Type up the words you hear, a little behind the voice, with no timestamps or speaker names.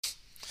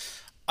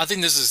I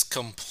think this is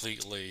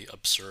completely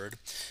absurd.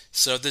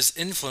 So this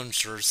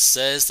influencer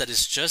says that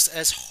it's just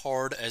as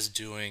hard as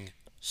doing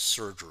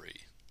surgery.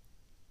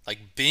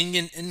 Like being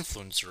an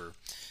influencer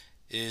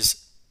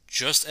is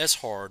just as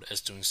hard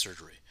as doing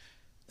surgery.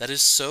 That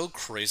is so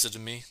crazy to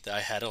me that I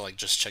had to like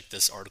just check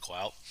this article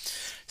out.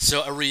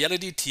 So a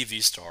reality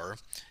TV star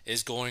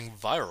is going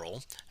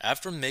viral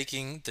after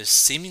making the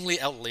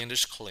seemingly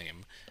outlandish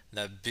claim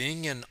that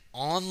being an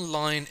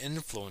online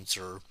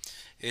influencer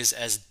is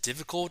as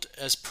difficult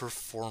as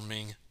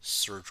performing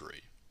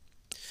surgery.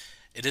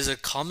 It is a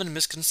common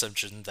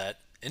misconception that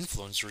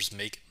influencers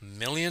make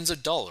millions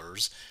of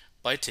dollars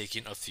by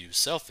taking a few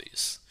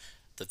selfies.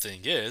 The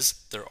thing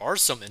is, there are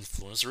some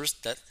influencers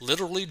that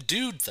literally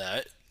do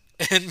that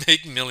and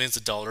make millions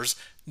of dollars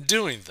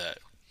doing that.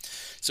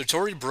 So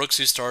Tori Brooks,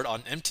 who starred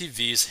on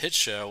MTV's hit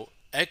show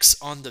X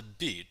on the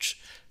Beach,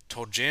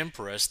 told Jam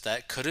Press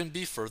that couldn't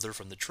be further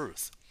from the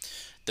truth.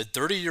 The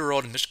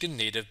 30-year-old Michigan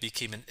native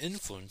became an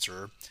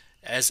influencer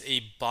as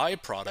a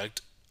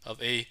byproduct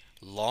of a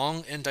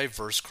long and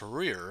diverse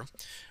career,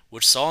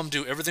 which saw him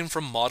do everything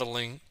from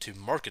modeling to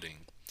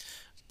marketing.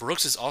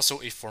 Brooks is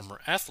also a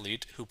former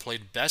athlete who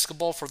played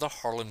basketball for the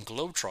Harlem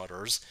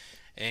Globetrotters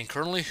and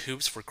currently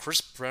hoops for Chris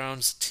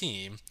Brown's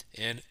team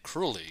in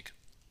Crew League,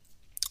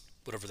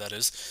 whatever that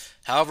is.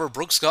 However,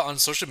 Brooks got on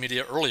social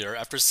media earlier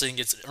after seeing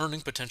its earning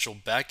potential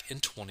back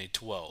in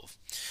 2012.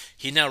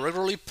 He now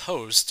regularly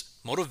posts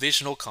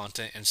motivational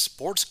content and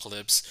sports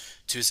clips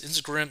to his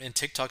Instagram and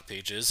TikTok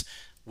pages,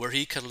 where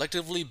he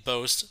collectively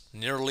boasts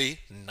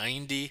nearly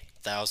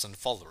 90,000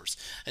 followers.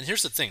 And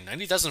here's the thing,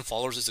 90,000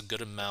 followers is a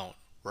good amount,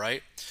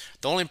 right?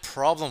 The only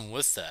problem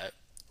with that,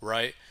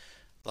 right?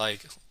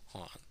 Like,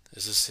 hold on,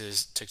 is this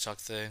his TikTok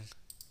thing?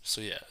 So,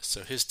 yeah,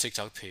 so his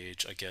TikTok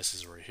page, I guess,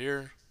 is right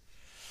here.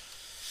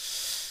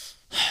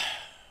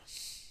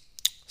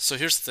 So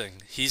here's the thing.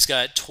 He's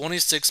got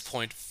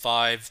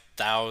 26.5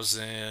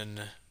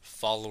 thousand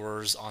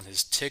followers on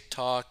his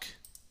TikTok.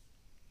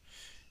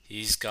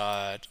 He's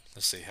got,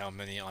 let's see how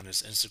many on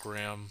his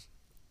Instagram.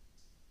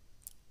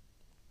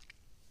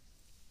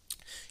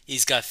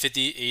 He's got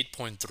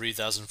 58.3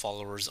 thousand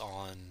followers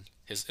on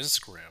his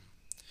Instagram.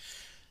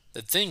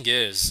 The thing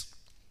is,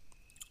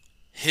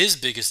 his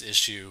biggest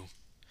issue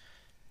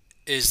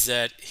is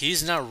that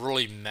he's not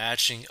really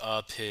matching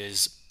up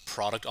his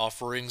product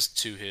offerings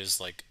to his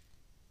like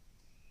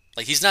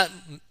he's not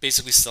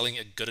basically selling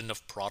a good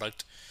enough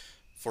product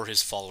for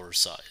his follower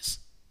size.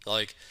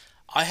 Like,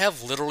 I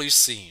have literally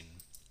seen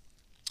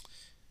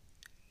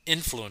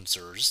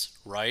influencers,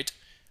 right,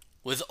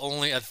 with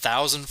only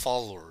 1,000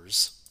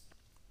 followers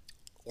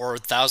or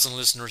 1,000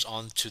 listeners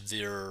onto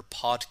their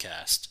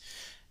podcast,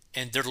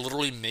 and they're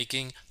literally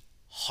making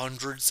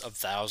hundreds of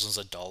thousands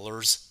of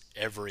dollars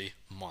every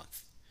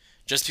month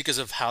just because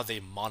of how they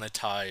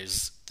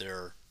monetize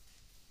their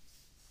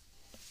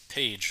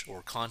page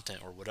or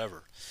content or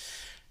whatever.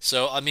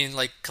 So, I mean,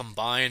 like,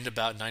 combined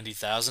about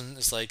 90,000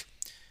 is like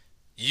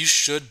you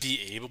should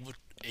be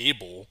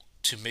able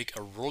to make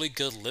a really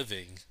good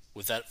living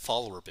with that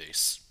follower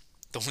base.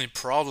 The only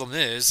problem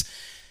is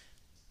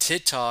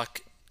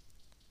TikTok,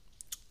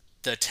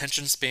 the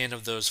attention span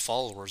of those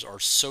followers are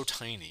so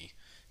tiny.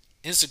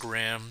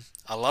 Instagram,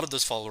 a lot of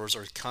those followers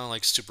are kind of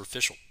like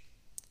superficial,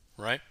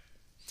 right?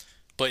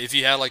 But if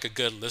you had like a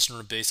good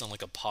listener base on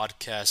like a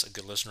podcast, a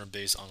good listener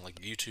base on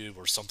like YouTube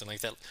or something like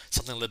that,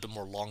 something a little bit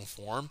more long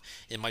form,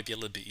 it might be a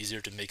little bit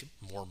easier to make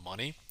more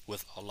money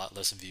with a lot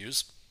less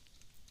views.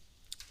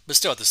 But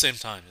still, at the same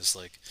time, it's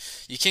like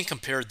you can't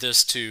compare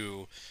this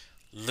to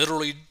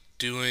literally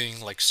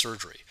doing like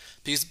surgery.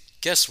 Because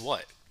guess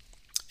what?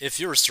 If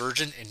you're a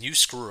surgeon and you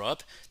screw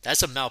up,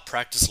 that's a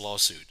malpractice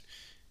lawsuit.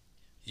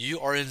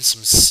 You are in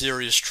some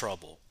serious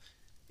trouble,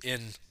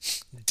 in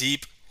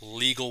deep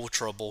legal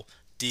trouble,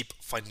 deep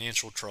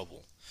financial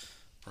trouble,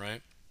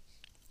 right?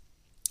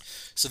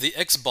 So the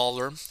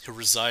ex-baller who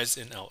resides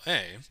in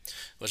LA,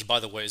 which by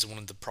the way is one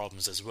of the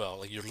problems as well,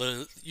 like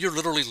you're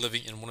literally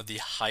living in one of the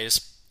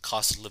highest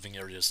cost of living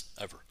areas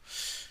ever,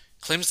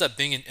 claims that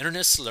being an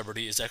internet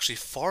celebrity is actually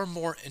far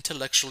more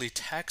intellectually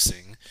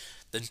taxing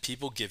than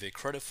people give it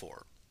credit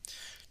for.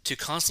 To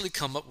constantly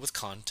come up with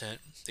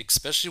content,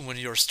 especially when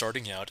you are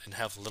starting out and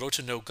have little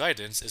to no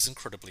guidance, is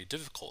incredibly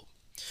difficult,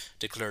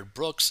 declared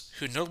Brooks,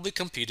 who notably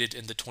competed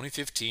in the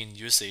 2015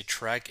 USA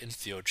Track and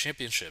Field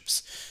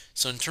Championships.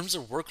 So, in terms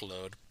of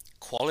workload,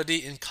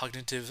 quality, and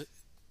cognitive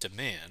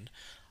demand,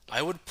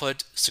 I would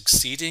put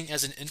succeeding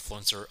as an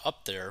influencer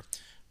up there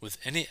with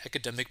any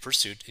academic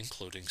pursuit,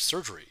 including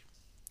surgery.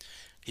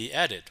 He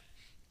added,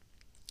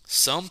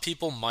 some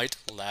people might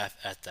laugh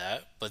at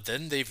that, but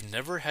then they've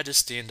never had to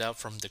stand out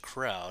from the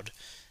crowd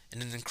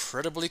in an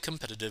incredibly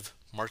competitive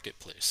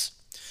marketplace.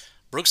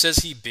 Brooks says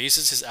he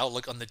bases his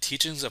outlook on the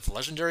teachings of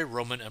legendary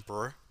Roman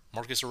Emperor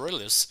Marcus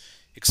Aurelius,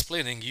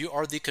 explaining, you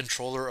are the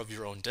controller of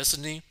your own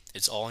destiny,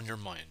 it's all in your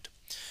mind.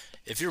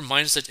 If your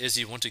mindset is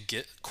you want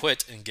to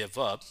quit and give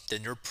up,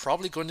 then you're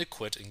probably going to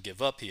quit and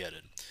give up, he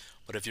added.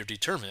 But if you're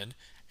determined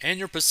and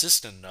you're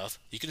persistent enough,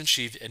 you can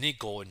achieve any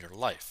goal in your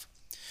life.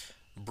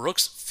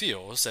 Brooks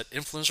feels that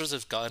influencers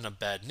have gotten a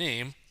bad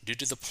name due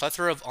to the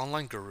plethora of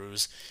online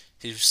gurus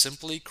who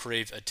simply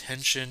crave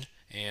attention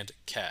and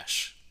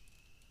cash.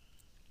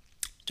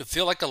 To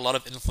feel like a lot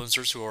of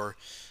influencers are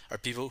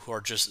people who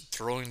are just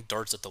throwing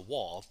darts at the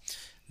wall,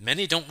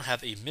 many don't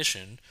have a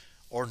mission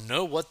or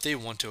know what they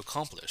want to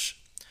accomplish.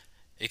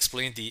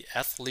 Explain the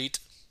athlete.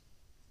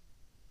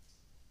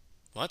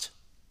 What?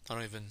 I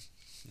don't even.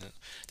 No.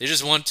 They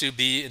just want to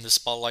be in the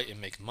spotlight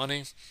and make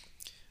money.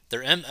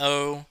 Their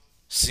MO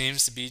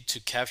seems to be to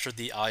capture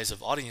the eyes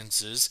of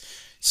audiences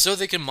so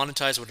they can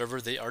monetize whatever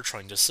they are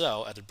trying to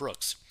sell, added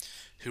Brooks,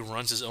 who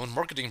runs his own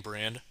marketing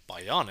brand,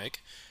 Bionic,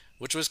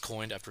 which was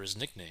coined after his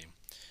nickname.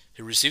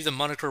 He received the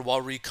moniker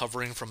while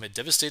recovering from a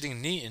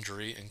devastating knee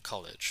injury in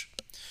college.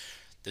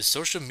 The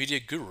social media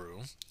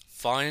guru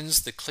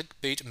finds the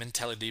clickbait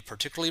mentality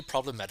particularly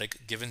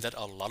problematic given that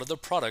a lot of the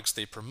products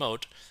they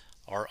promote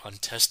are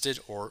untested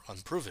or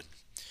unproven.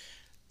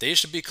 They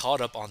should be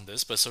caught up on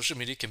this, but social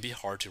media can be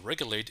hard to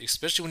regulate,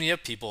 especially when you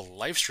have people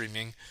live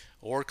streaming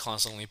or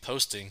constantly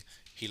posting,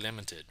 he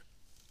lamented.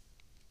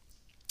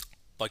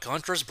 By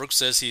contrast, Brooks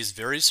says he is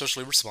very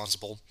socially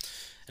responsible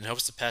and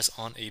hopes to pass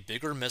on a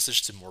bigger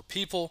message to more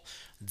people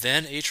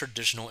than a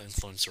traditional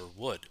influencer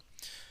would.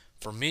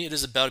 For me, it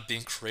is about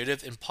being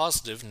creative and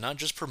positive, not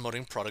just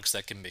promoting products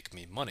that can make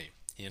me money,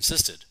 he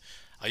insisted.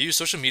 I use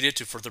social media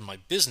to further my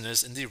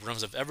business in the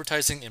realms of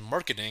advertising and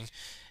marketing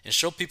and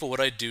show people what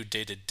I do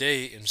day to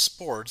day in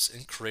sports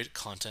and create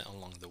content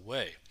along the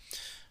way.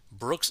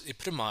 Brooks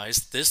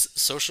epitomized this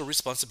social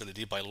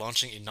responsibility by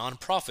launching a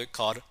nonprofit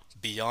called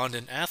Beyond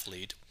an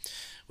Athlete,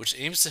 which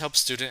aims to help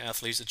student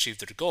athletes achieve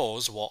their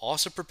goals while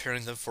also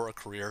preparing them for a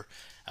career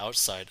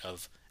outside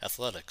of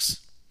athletics.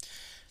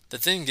 The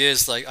thing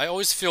is, like, I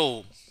always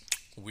feel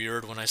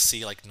weird when I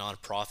see like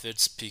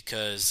nonprofits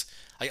because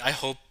I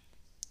hope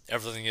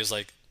everything is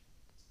like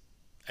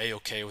a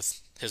okay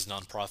with his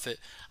nonprofit.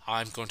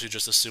 I'm going to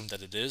just assume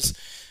that it is,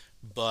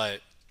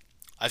 but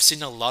I've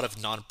seen a lot of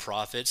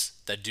nonprofits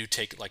that do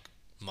take like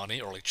money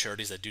or like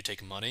charities that do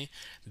take money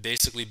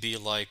basically be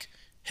like,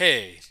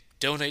 hey,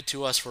 donate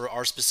to us for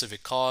our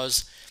specific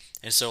cause.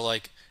 And so,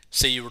 like,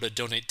 say you were to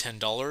donate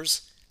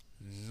 $10,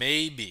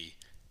 maybe,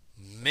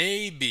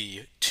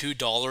 maybe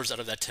 $2 out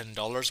of that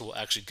 $10 will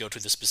actually go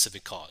to the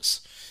specific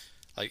cause.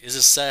 Like, it's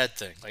a sad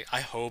thing. Like,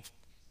 I hope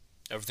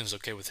everything's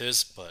okay with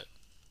his, but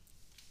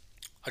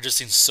I've just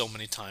seen so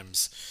many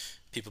times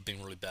people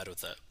being really bad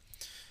with that.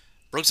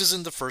 Brooks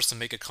isn't the first to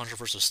make a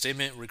controversial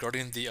statement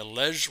regarding the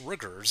alleged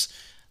rigors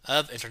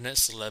of internet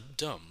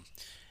celebdom.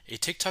 A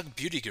TikTok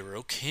beauty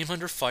guru came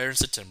under fire in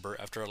September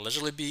after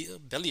allegedly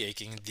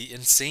bellyaching the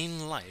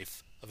insane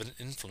life of an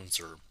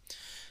influencer,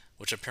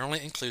 which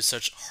apparently includes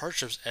such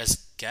hardships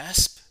as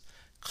gasp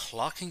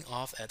clocking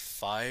off at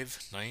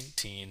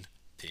 5:19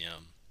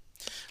 p.m.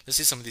 Let's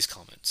see some of these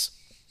comments.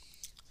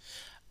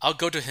 I'll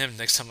go to him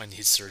next time I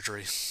need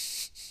surgery.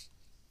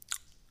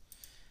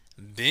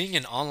 Being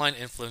an online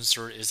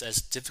influencer is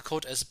as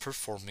difficult as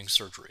performing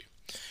surgery.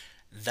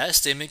 That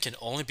statement can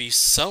only be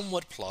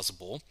somewhat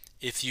plausible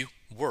if you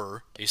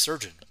were a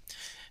surgeon.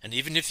 And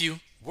even if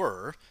you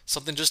were,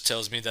 something just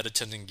tells me that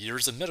attending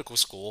years of medical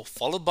school,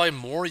 followed by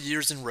more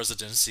years in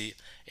residency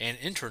and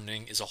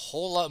interning, is a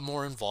whole lot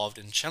more involved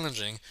and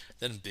challenging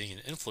than being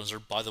an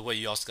influencer. By the way,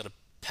 you also got to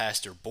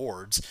pass your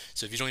boards.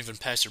 So if you don't even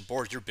pass your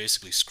board, you're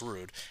basically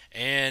screwed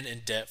and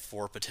in debt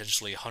for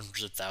potentially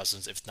hundreds of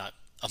thousands, if not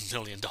 $1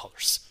 million.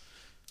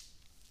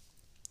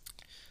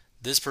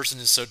 This person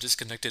is so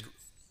disconnected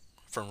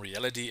from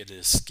reality, it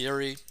is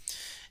scary.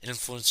 An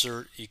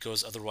influencer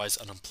equals otherwise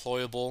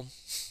unemployable.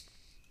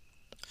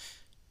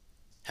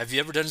 Have you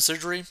ever done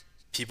surgery?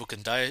 People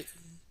can die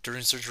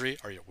during surgery.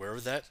 Are you aware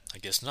of that? I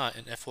guess not.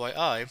 And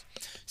FYI,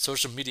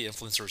 social media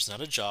influencer is not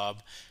a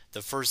job.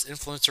 The first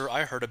influencer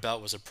I heard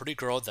about was a pretty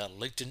girl that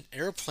licked an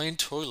airplane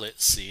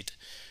toilet seat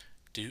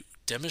to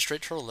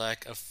demonstrate her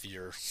lack of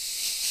fear.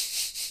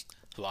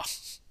 Wow.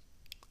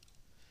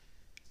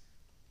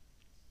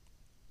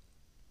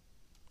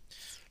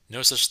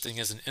 No such thing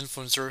as an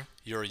influencer.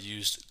 You're a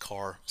used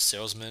car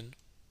salesman.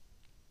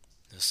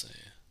 Let's see.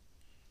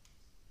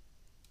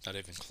 Not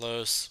even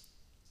close.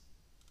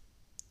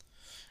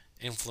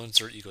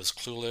 Influencer equals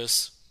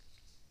clueless.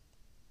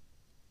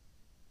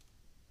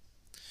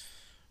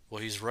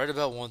 Well, he's right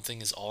about one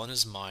thing is all in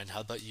his mind. How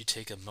about you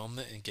take a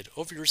moment and get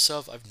over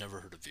yourself? I've never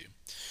heard of you.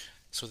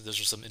 So those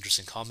are some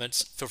interesting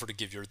comments. Feel free to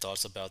give your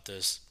thoughts about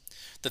this.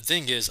 The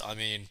thing is, I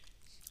mean,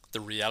 the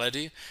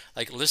reality,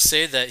 like let's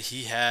say that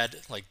he had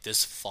like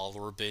this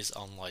follower base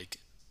on like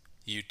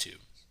YouTube,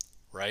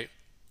 right?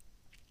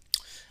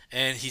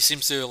 And he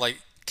seems to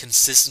like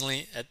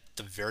consistently at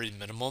the very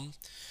minimum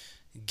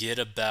get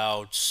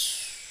about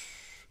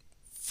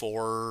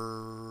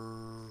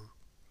four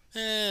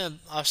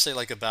I'll say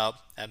like about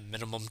at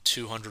minimum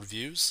 200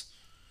 views.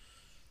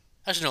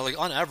 Actually no, like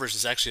on average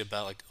it's actually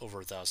about like over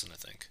 1,000 I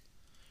think.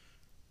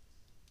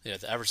 Yeah,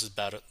 the average is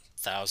about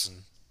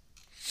 1,000.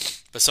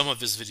 But some of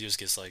his videos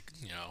gets like,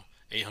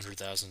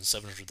 800,000,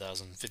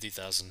 700,000,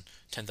 50,000,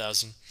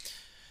 10,000.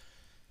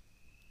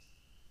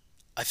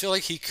 I feel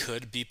like he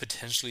could be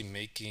potentially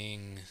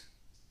making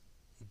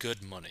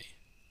good money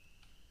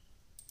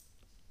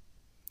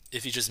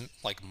if he just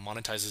like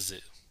monetizes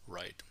it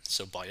right.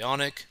 So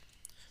Bionic,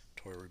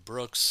 Tory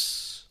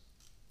Brooks.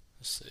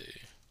 Let's see.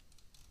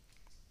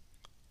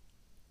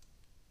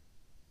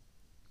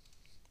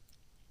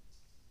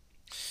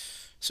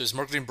 So his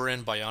marketing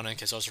brand Bionic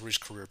has also reached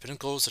career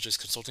pinnacles such as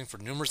consulting for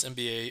numerous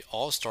NBA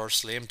All-Star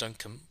Slam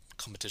Dunk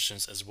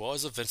competitions as well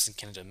as events in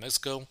Canada and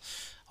Mexico.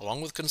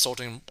 Along with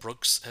consulting,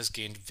 Brooks has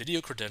gained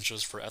video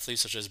credentials for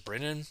athletes such as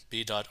Brandon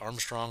B.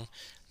 Armstrong,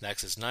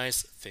 Max is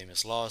Nice,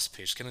 Famous Loss,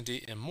 Paige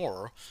Kennedy, and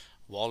more,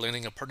 while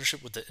landing a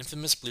partnership with the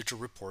infamous Bleacher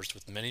Reports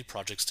with many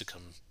projects to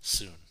come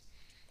soon.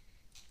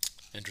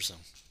 Interesting.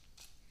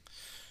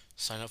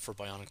 Sign up for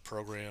Bionic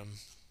program.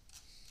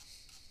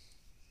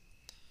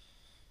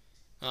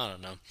 I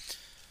don't know.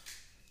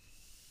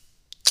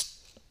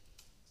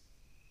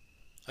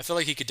 I feel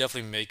like he could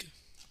definitely make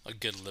a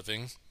good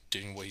living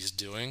doing what he's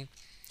doing.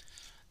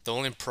 The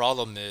only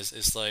problem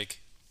is like,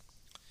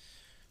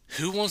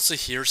 who wants to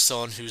hear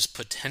someone who's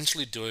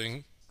potentially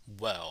doing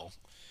well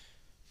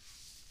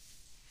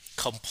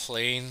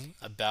complain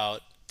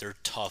about their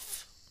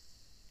tough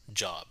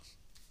job,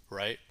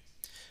 right?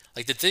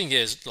 Like the thing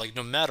is, like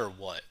no matter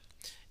what,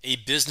 a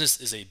business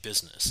is a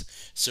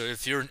business. So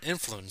if you're an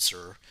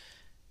influencer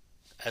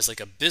as like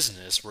a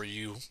business where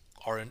you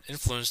are an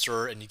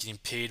influencer and you're getting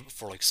paid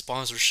for like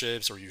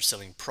sponsorships or you're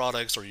selling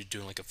products or you're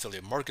doing like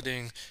affiliate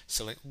marketing,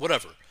 selling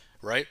whatever,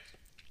 right?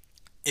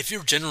 If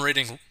you're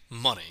generating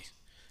money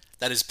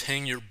that is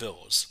paying your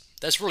bills,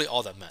 that's really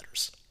all that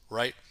matters,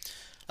 right?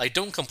 Like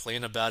don't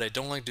complain about it.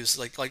 Don't like do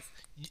like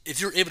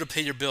if you're able to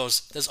pay your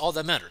bills, that's all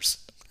that matters.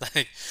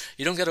 Like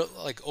you don't gotta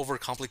like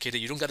overcomplicate it.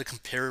 You don't gotta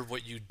compare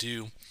what you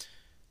do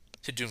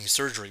to doing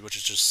surgery, which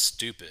is just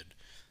stupid,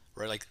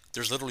 right? Like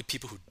there's literally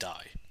people who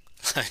die.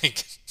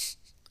 Like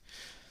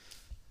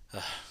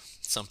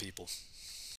some people.